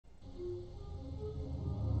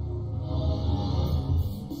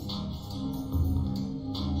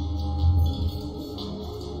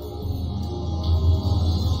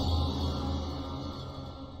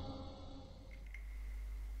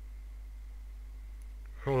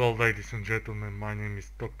Hello ladies and gentlemen, my name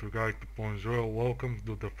is Dr. Guy Bonjour. Welcome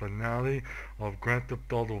to the finale of Grand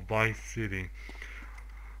Theft Auto Vice City.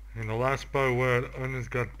 In the last part where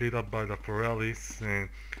Ernest got beat up by the Pirellis and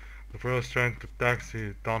the Pirellis trying to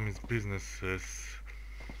taxi Tommy's businesses.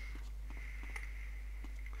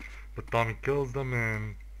 But Tommy kills them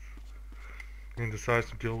and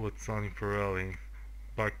decides to deal with Sonny Pirelli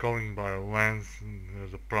by calling by Lance.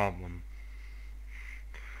 There's a problem.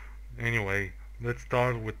 Anyway, let's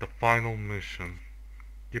start with the final mission.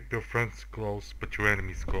 Keep your friends close, but your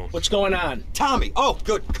enemies close. What's going on? Tommy! Oh,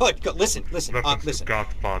 good. Listen. Reference to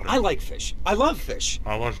Godfather. I like fish. I love fish.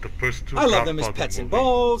 I watched the first two I love Godfather them as pets in movies.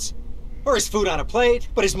 bowls, or as food on a plate.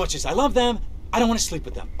 But as much as I love them, I don't want to sleep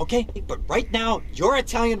with them, okay? But right now, your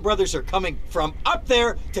Italian brothers are coming from up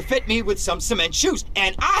there to fit me with some cement shoes,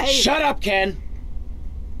 and I... Shut up, Ken!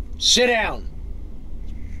 Sit down.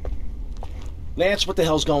 Lance, what the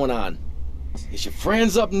hell's going on? It's your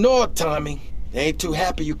friends up north, Tommy. They ain't too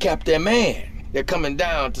happy you capped their man. They're coming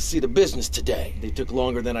down to see the business today. They took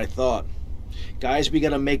longer than I thought. Guys, we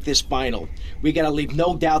gotta make this final. We gotta leave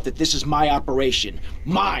no doubt that this is my operation.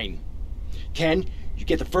 Mine! Ken, you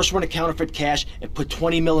get the first one to counterfeit cash and put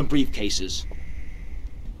 20 mil in briefcases.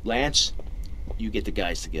 Lance, you get the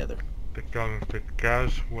guys together. The counterfeit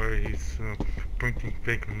cash where he's printing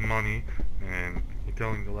fake money and he's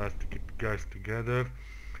telling the lads to keep the guys together.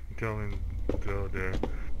 He's telling their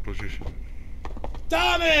position.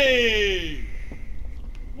 Tommy!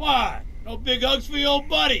 What? No big hugs for your old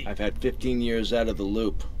buddy? I've had 15 years out of the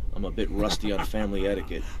loop. I'm a bit rusty on family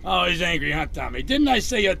etiquette. Oh, he's angry, huh, Tommy? Didn't I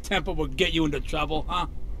say your temper would get you into trouble, huh?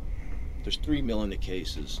 There's 3 mil in the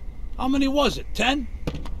cases. How many was it, 10?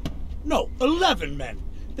 No, 11 men.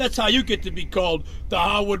 That's how you get to be called the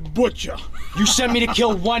Howard Butcher. You sent me to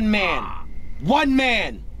kill one man! One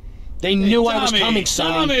man! They knew I was coming,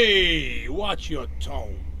 Sonny. Tommy, watch your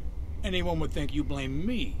tone. Anyone would think you blame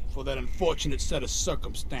me for that unfortunate set of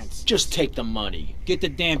circumstances. Just take the money. Get the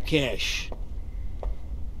damn cash.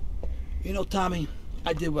 You know, Tommy,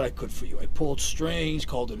 I did what I could for you. I pulled strings,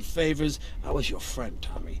 called in favors. I was your friend,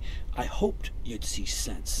 Tommy. I hoped you'd see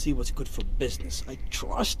sense, see what's good for business. I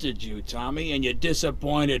trusted you, Tommy, and you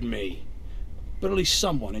disappointed me. But at least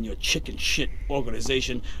someone in your chicken shit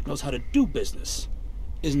organization knows how to do business.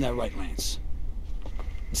 Isn't that right, Lance?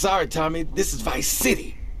 Sorry, Tommy. This is Vice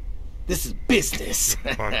City. This is business.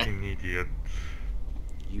 You fucking idiot.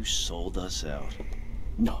 You sold us out.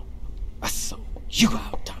 No, I sold you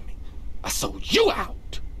out, Tommy. I sold you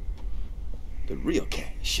out. The real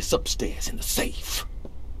cash is upstairs in the safe.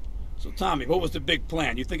 So, Tommy, what was the big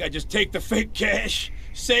plan? You think I just take the fake cash,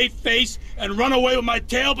 save face, and run away with my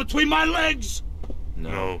tail between my legs?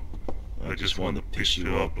 No. I just want to piss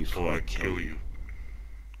you off before I kill you.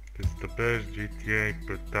 It's the best GTA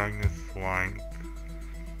protagonist line.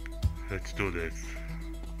 Let's do this.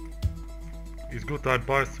 It's good I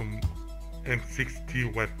buy some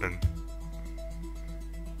M60 weapon.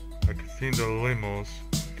 I can see the limos.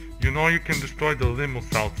 You know you can destroy the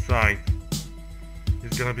limos outside.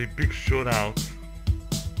 It's gonna be big shootout.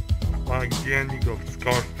 Like the ending of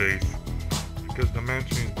Scarface. Because the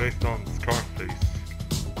mansion is based on Scarface.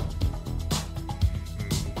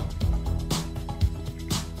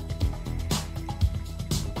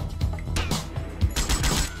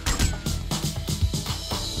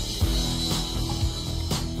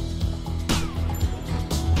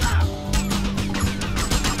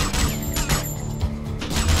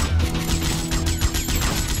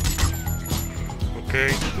 Okay,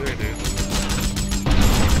 there it is.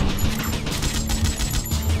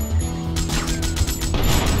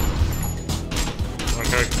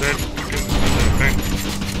 Like I said, you can do the event.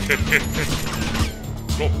 Shit.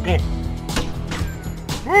 Go, go.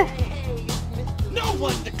 Woo! No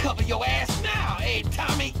one to cover your ass now, eh,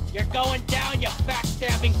 Tommy? You're going down, you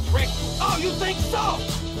backstabbing prick! Oh, you think so?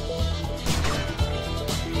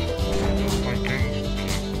 My king.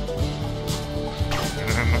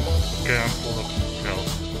 And I'm full of health.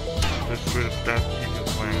 Let's rid of that evil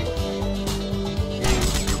plan.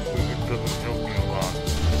 Ooh, it doesn't help me a lot.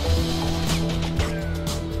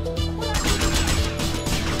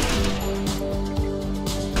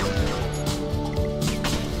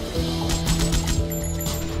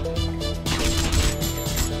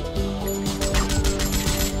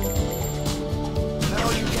 No,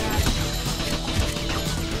 you got it.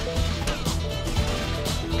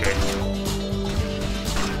 Okay.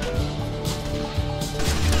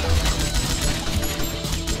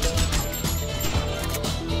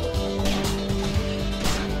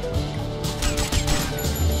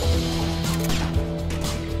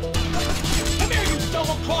 Come here, you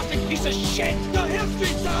double-crossing piece of shit! The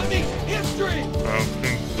history, Tommy! History! I don't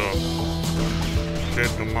think Said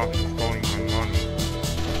the mafia stealing my money.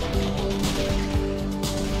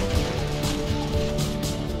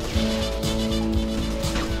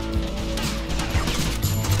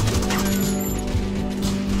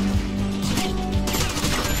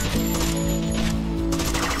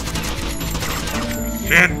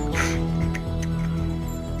 Shit!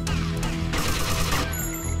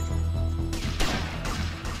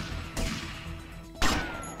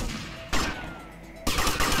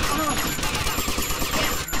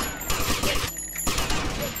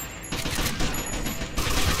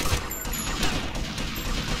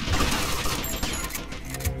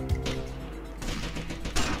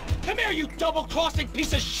 Come here, you double-crossing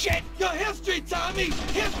piece of shit! Your history, Tommy!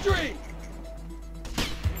 History!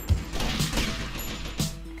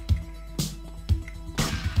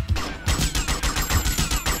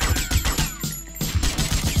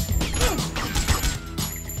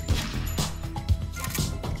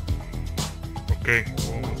 Okay,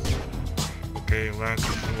 almost. Okay, Lance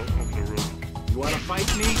is on the roof. You wanna fight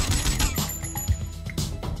me?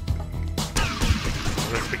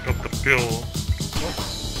 Let's pick up the pill.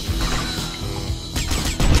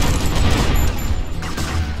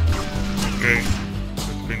 Okay,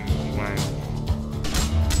 it's been Lance.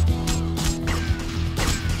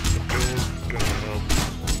 The pill is gonna help.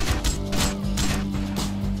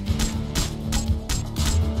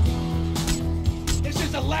 This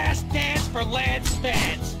is the last dance for Lance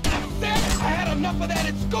fans. I had enough of that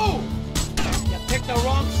at school. You picked the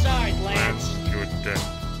wrong side, Lance. Lance, you're dead.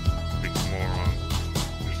 Big moron.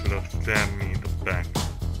 You should have stabbed me in the back.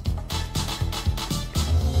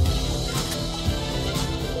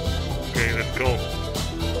 Okay, let's go. Well,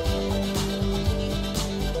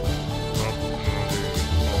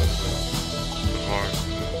 there's all the heart,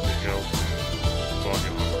 the health, and body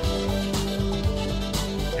armor.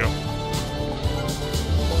 Yep.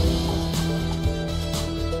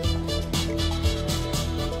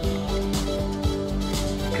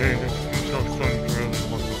 Okay, let's finish off Sonny early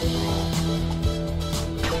once and for all.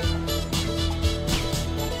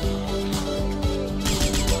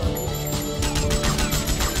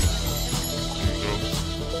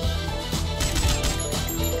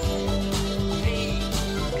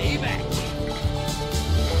 Stay back.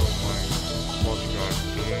 My bodyguard's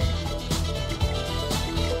doing.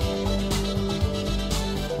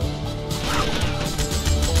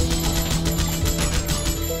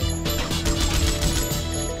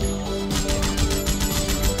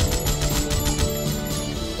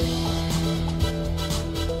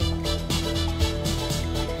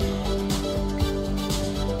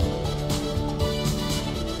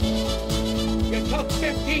 You took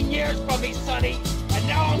 15 years from me, Sonny, and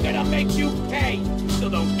now I'm gonna make you pay. Still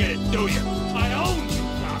don't get it, do you? I own you,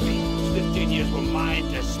 Tommy. 15 years were mine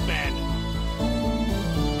to spend.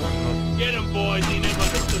 Get him, boys. He never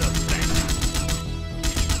understood a thing.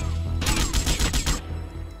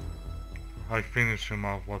 I finished him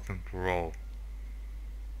off once and for all.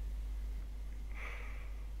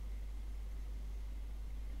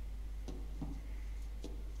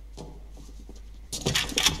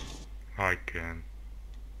 I can.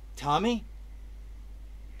 Tommy?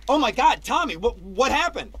 Oh my God, Tommy, what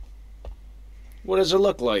happened? What does it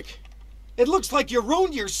look like? It looks like you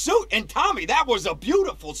ruined your suit. And Tommy, that was a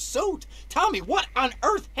beautiful suit. Tommy, what on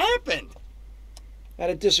earth happened?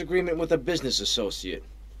 Had a disagreement with a business associate.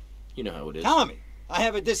 You know how it is. Tommy, I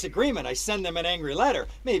have a disagreement. I send them an angry letter.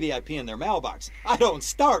 Maybe I pee in their mailbox. I don't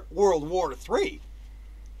start World War III.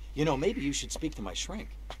 You know, maybe you should speak to my shrink.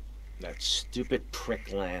 That stupid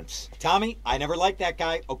prick Lance. Tommy, I never liked that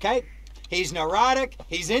guy, okay? He's neurotic,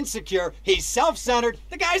 he's insecure, he's self-centered.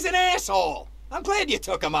 The guy's an asshole. I'm glad you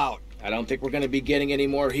took him out. I don't think we're gonna be getting any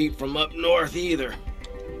more heat from up north either.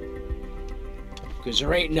 Because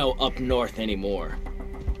there ain't no up north anymore.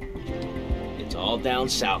 It's all down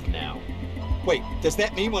south now. Wait, does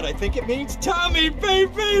that mean what I think it means? Tommy,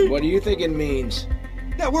 baby! What do you think it means?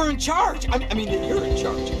 That we're in charge. I mean that you're in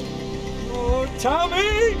charge. Oh,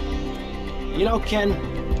 Tommy! You know, Ken,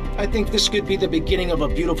 I think this could be the beginning of a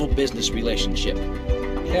beautiful business relationship.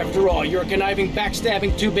 After all, you're a conniving,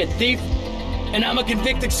 backstabbing two-bit thief, and I'm a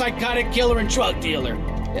convicted psychotic killer and drug dealer.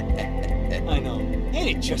 I know.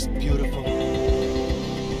 Ain't it just beautiful?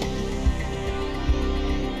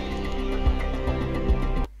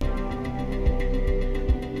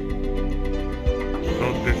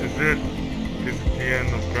 So this is it. This is the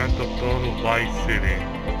end of Grand Theft Auto Vice City.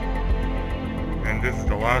 And this is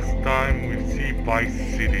the last time we see Vice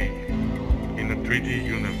City in a 3D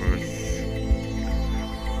universe.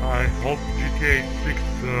 I hope GTA 6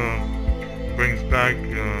 brings back,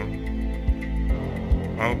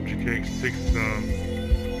 I hope GTA 6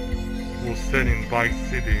 will set in Vice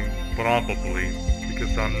City, probably,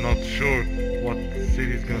 because I'm not sure what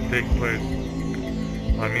city is gonna take place.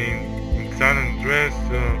 I mean, in San Andreas,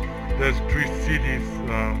 there's 3 cities,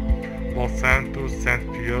 Los Santos, San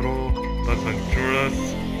Fierro, Las Venturas.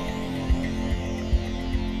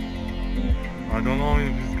 I don't know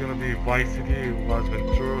if it's gonna be Vice City, Las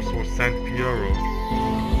Venturas, or San Fierro,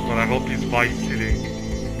 but I hope it's Vice City.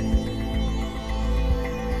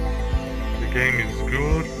 The game is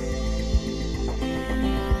good.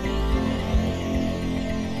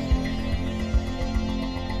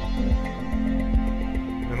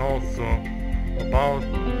 And also, about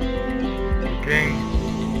the game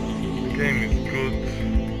is good.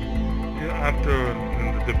 Yeah, after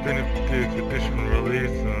the definitive edition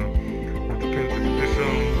release, the definitive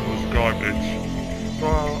edition was garbage. So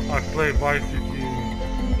I played Vice City.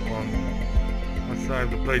 I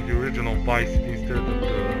decided to play the original Vice City instead of the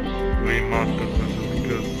remastered version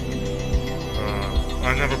because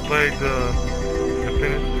I never played the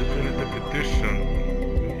definitive edition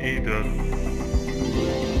either.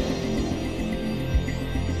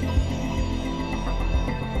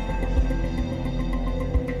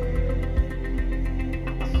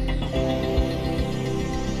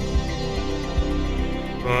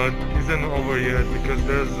 But isn't over yet because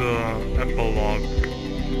there's an epilogue.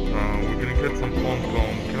 We're gonna get some phone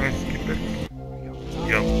call. Can I skip it?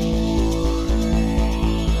 Yep.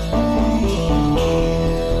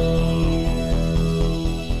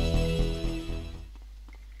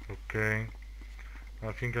 Okay.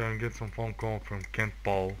 I think I can get some phone call from Kent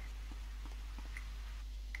Paul.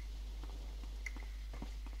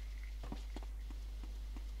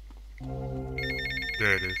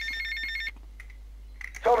 There it is.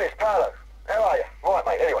 Tommy, it's Paolo. How are you? Right,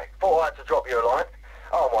 mate, anyway, thought I had to drop you a line.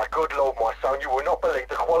 Oh my good lord, my son, you will not believe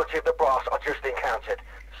the quality of the brass I just encountered.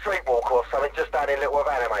 Streetwalker or something, just down in Little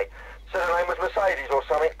Havana, mate. Said the name was Mercedes or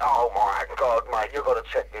something. Oh my god, mate, you've got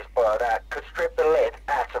to check this bird out. Could strip the lead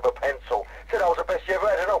out of a pencil. Said I was the best you ever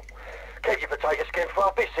had and all. Keep your potato skin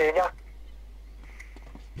fluffy, seeing ya.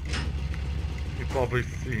 You probably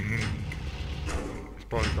seen. He's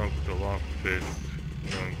probably talking to a lot of fish.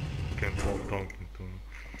 Kent Paul talking to him.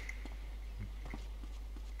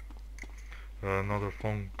 Another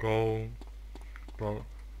phone call. Well,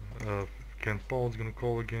 Kent Paul's gonna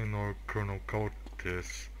call again, or Colonel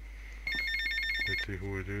Cortez. Let's see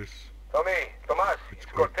who it is. Tommy, Tomas, It's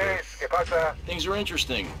Cortez. ¿Qué pasa? Things are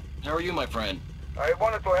interesting. How are you, my friend? I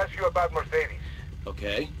wanted to ask you about Mercedes.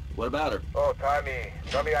 Okay. What about her? Oh, Tommy,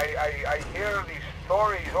 I hear these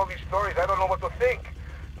stories, all these stories. I don't know what to think.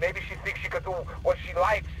 Maybe she thinks she can do what she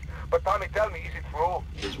likes. But Tommy, tell me, is it true?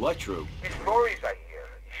 Is what true? These stories I hear.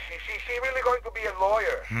 She really going to be a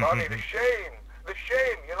lawyer. Tommy, the shame. The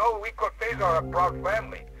shame. You know, we Cortez are a proud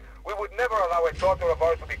family. We would never allow a daughter of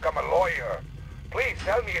ours to become a lawyer. Please,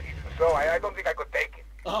 tell me it isn't so. I don't think I could take it.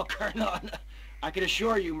 Oh, Colonel, I can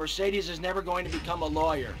assure you, Mercedes is never going to become a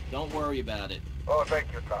lawyer. Don't worry about it. Oh,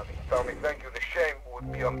 thank you, Tommy. Tommy, thank you. The shame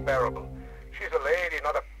would be unbearable. She's a lady,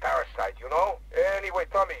 not a parasite, you know? Anyway,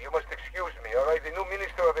 Tommy, you must excuse me, all right? The new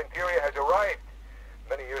Minister of Interior has arrived.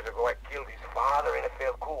 Many years ago, I killed his father in a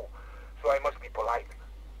failed coup, so I must be polite.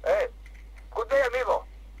 Hey, good day, amigo.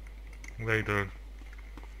 Later.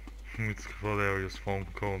 It's hilarious phone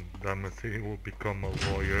call. That Mercedes will become a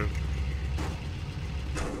lawyer.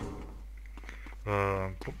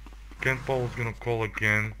 Kent Paul's gonna call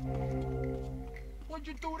again. What'd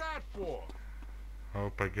you do that for? I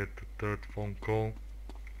hope I get the third phone call.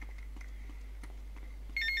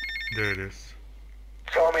 There it is.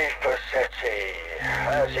 Tommy Facchetti.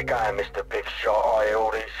 How's it going, Mr. Big Shot? I hear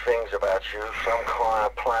all these things about you. Some kind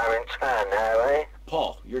of player in town now, eh?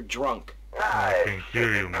 Paul, you're drunk. No, I can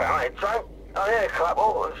hear you, man. I ain't drunk. I had a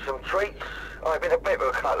couple and some treats. I've been a bit for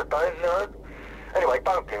a couple of days, you know. Anyway,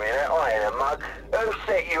 don't give me that. I ain't a mug. Who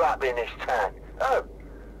set you up in this town? Oh,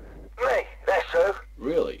 me. That's who.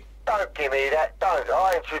 Really? Don't give me that. Don't.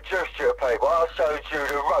 I introduced you to people. I showed you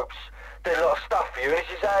the ropes. Did a lot of stuff for you, and this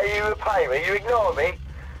is how you repay me. You ignore me.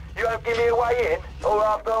 You won't give me a way in, all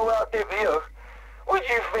after all I did for you. What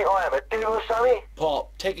do you think I am, a dude or something?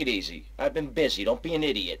 Paul, take it easy. I've been busy. Don't be an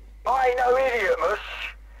idiot. I ain't no idiot,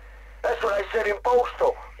 mush. That's what they said in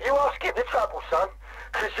Borstal. You won't skip the trouble, son,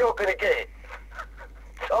 because you're going to get it.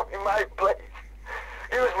 Tommy, mate, please.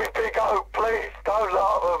 Use me big hope, please. Don't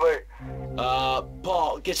laugh at me.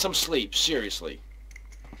 Paul, get some sleep. Seriously.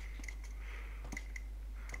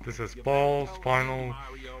 This is Paul's final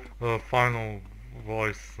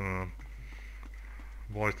voice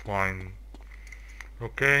line.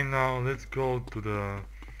 Okay, now let's go to the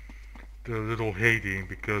little Haiti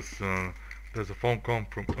because there's a phone call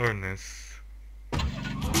from Ernest.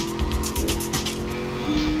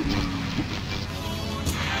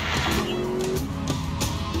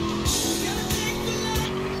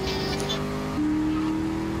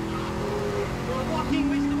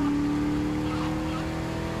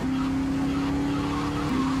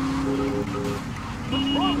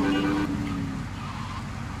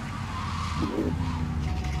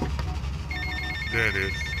 There it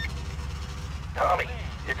is. Tommy,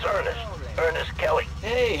 it's Ernest. Ernest Kelly.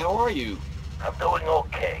 Hey, how are you? I'm doing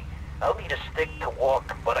okay. I'll need a stick to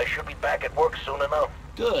walk, but I should be back at work soon enough.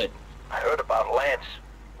 Good. I heard about Lance.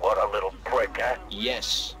 What a little prick, huh?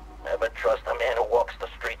 Yes. Never trust a man who walks the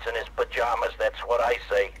streets in his pajamas, that's what I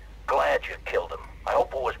say. Glad you killed him. I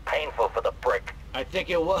hope it was painful for the prick. I think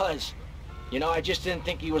it was. You know, I just didn't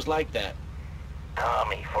think he was like that.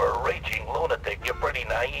 Tommy, for a raging lunatic, you're pretty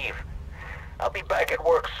naive. I'll be back at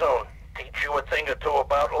work soon. Teach you a thing or two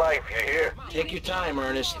about life, you hear? Take your time,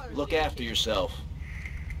 Ernest. Look after yourself.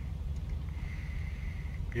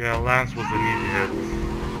 Yeah, Lance was an idiot.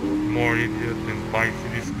 More idiot than Vice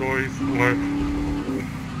City stories, where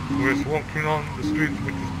he was walking on the streets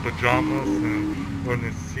with his pajamas and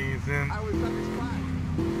Ernest sees him.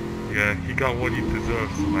 Yeah, he got what he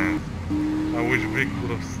deserves, man. I wish Vic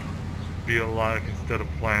would have been alive instead of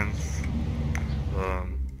Lance.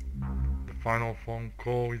 The final phone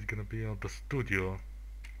call is gonna be at the studio.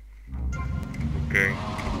 Okay.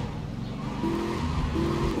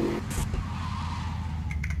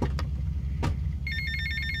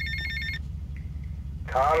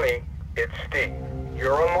 Tommy, it's Steve.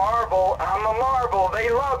 You're a marvel, I'm a marvel, they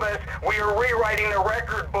love us. We are rewriting the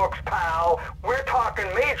record books, pal. We're talking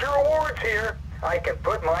major awards here. I can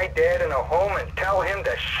put my dad in a home and tell him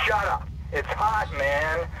to shut up. It's hot,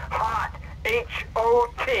 man. Hot.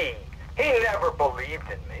 H-O-T. He never believed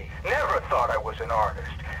in me. Never thought I was an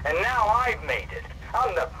artist. And now I've made it.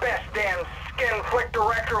 I'm the best damn skin flick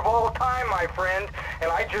director of all time, my friend.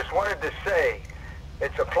 And I just wanted to say,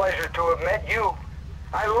 it's a pleasure to have met you.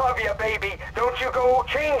 I love you, baby. Don't you go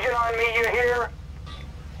changing on me, you hear?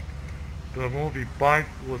 The movie Bite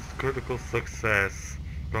was critical success.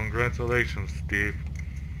 Congratulations, Steve.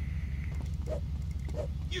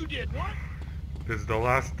 You did what? This is the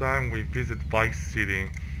last time we visit Vice City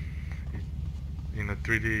in a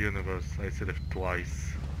 3D universe. I said it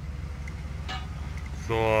twice.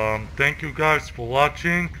 So thank you guys for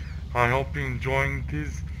watching. I hope you're enjoying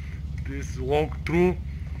this walkthrough.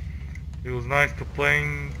 It was nice to play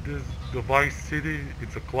in the Vice City.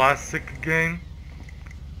 It's a classic game.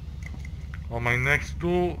 On my next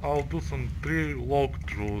two, I'll do some 3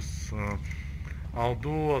 walkthroughs. I'll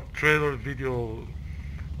do a trailer video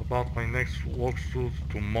about my next walkthrough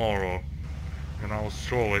tomorrow, and I'll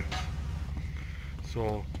show it.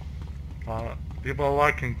 So leave a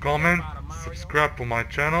like and comment, subscribe to my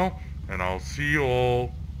channel, and I'll see you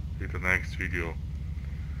all in the next video.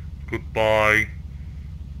 Goodbye.